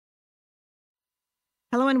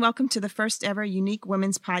Hello and welcome to the first ever Unique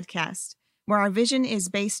Women's Podcast, where our vision is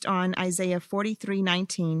based on Isaiah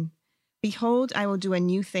 43:19. Behold, I will do a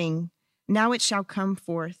new thing. Now it shall come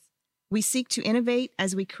forth. We seek to innovate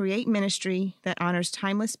as we create ministry that honors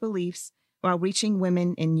timeless beliefs while reaching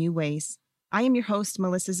women in new ways. I am your host,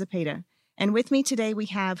 Melissa Zepeda, and with me today we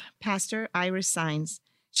have Pastor Iris Saenz.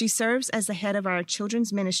 She serves as the head of our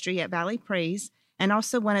children's ministry at Valley Praise and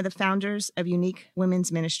also one of the founders of Unique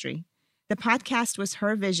Women's Ministry. The podcast was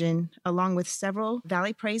her vision, along with several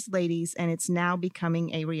Valley Praise ladies, and it's now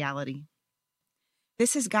becoming a reality.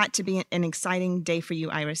 This has got to be an exciting day for you,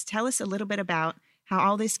 Iris. Tell us a little bit about how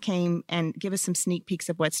all this came and give us some sneak peeks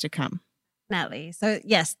of what's to come. Definitely. So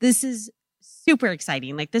yes, this is super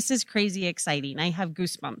exciting. This is crazy exciting. I have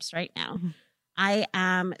goosebumps right now. Mm-hmm. I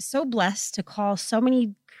am so blessed to call so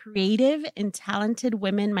many creative and talented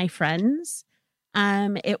women my friends.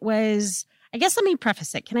 I guess let me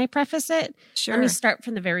preface it. Can I preface it? Sure. Let me start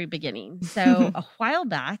from the very beginning. So a while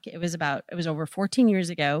back, it was over 14 years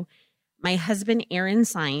ago, my husband, Aaron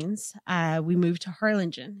Saenz, we moved to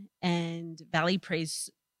Harlingen and Valley Praise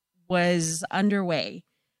was underway.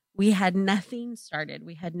 We had nothing started.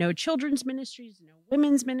 We had no children's ministries, no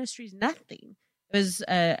women's ministries, nothing. It was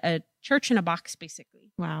a church in a box,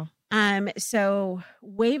 basically. Wow. So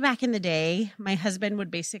way back in the day, my husband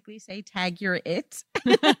would basically say, tag, you're it.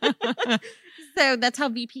 So that's how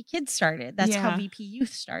VP Kids started. That's how VP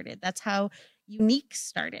Youth started. That's how Unique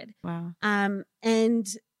started. Wow. And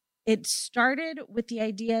it started with the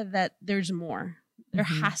idea that there's more. There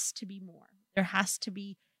has to be more. There has to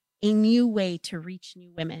be a new way to reach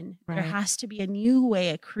new women. Right. There has to be a new way,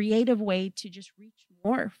 a creative way to just reach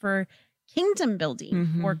more for kingdom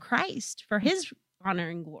building, for Christ, for his honor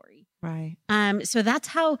and glory. Right. So that's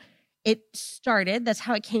how it started. That's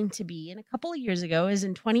how it came to be. And a couple of years ago, is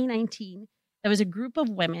in 2019, there was a group of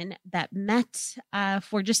women that met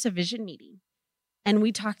for just a vision meeting. And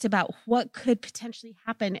we talked about what could potentially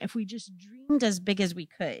happen if we just dreamed as big as we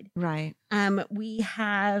could. Right. We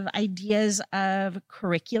have ideas of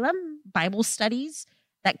curriculum, Bible studies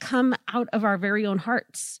that come out of our very own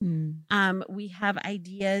hearts. We have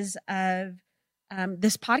ideas of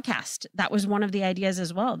this podcast. That was one of the ideas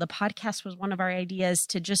as well. The podcast was one of our ideas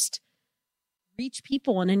to just reach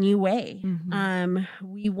people in a new way.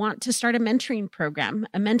 We want to start a mentoring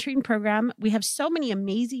program. We have so many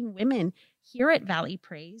amazing women here at Valley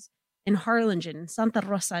Praise in Harlingen, Santa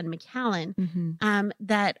Rosa, and McAllen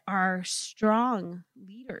that are strong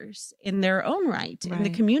leaders in their own right in the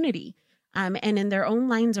community and in their own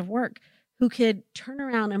lines of work, who could turn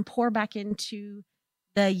around and pour back into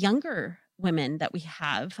the younger women that we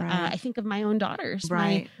have. I think of my own daughters,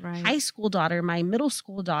 my high school daughter, my middle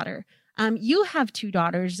school daughter. You have two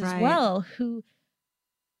daughters as well,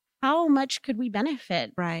 how much could we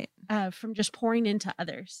benefit from just pouring into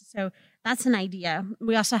others? So that's an idea.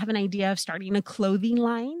 We also have an idea of starting a clothing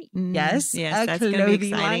line. Yes, that's going to be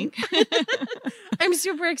exciting. I'm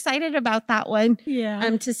super excited about that one.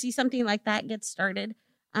 Yeah. To see something like that get started.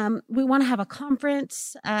 We want to have a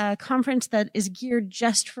conference that is geared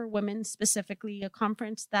just for women specifically, a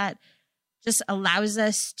conference that just allows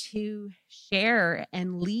us to share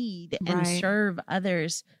and lead and serve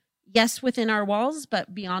others. Yes, within our walls,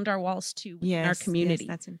 but beyond our walls too, in our community. Yes,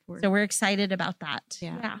 that's important. So we're excited about that.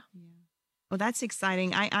 Yeah. Well, that's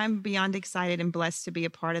exciting. I'm beyond excited and blessed to be a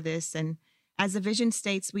part of this. And as the vision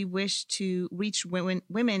states, we wish to reach women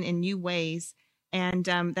in new ways. And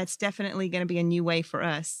that's definitely going to be a new way for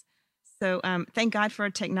us. So thank God for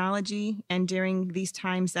technology. And during these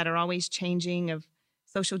times that are always changing of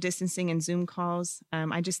social distancing and Zoom calls,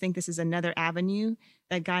 I just think this is another avenue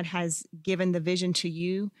that God has given the vision to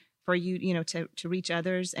you, for you, to reach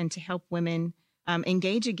others and to help women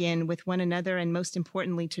engage again with one another, and most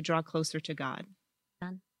importantly, to draw closer to God.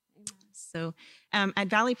 Amen. So at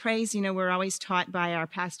Valley Praise, we're always taught by our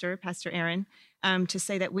pastor, Pastor Aaron, to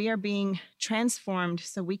say that we are being transformed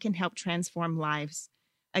so we can help transform lives.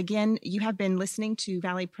 Again, you have been listening to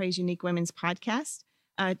Valley Praise Unique Women's Podcast.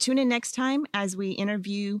 Tune in next time as we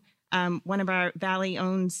interview one of our Valley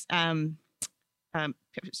owns.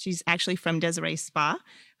 She's actually from Desiree Spa,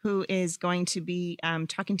 who is going to be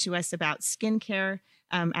talking to us about skincare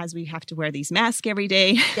as we have to wear these masks every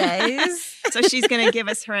day. Yes. So she's going to give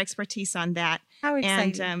us her expertise on that. How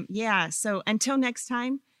exciting. And so until next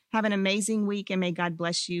time, have an amazing week and may God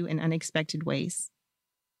bless you in unexpected ways.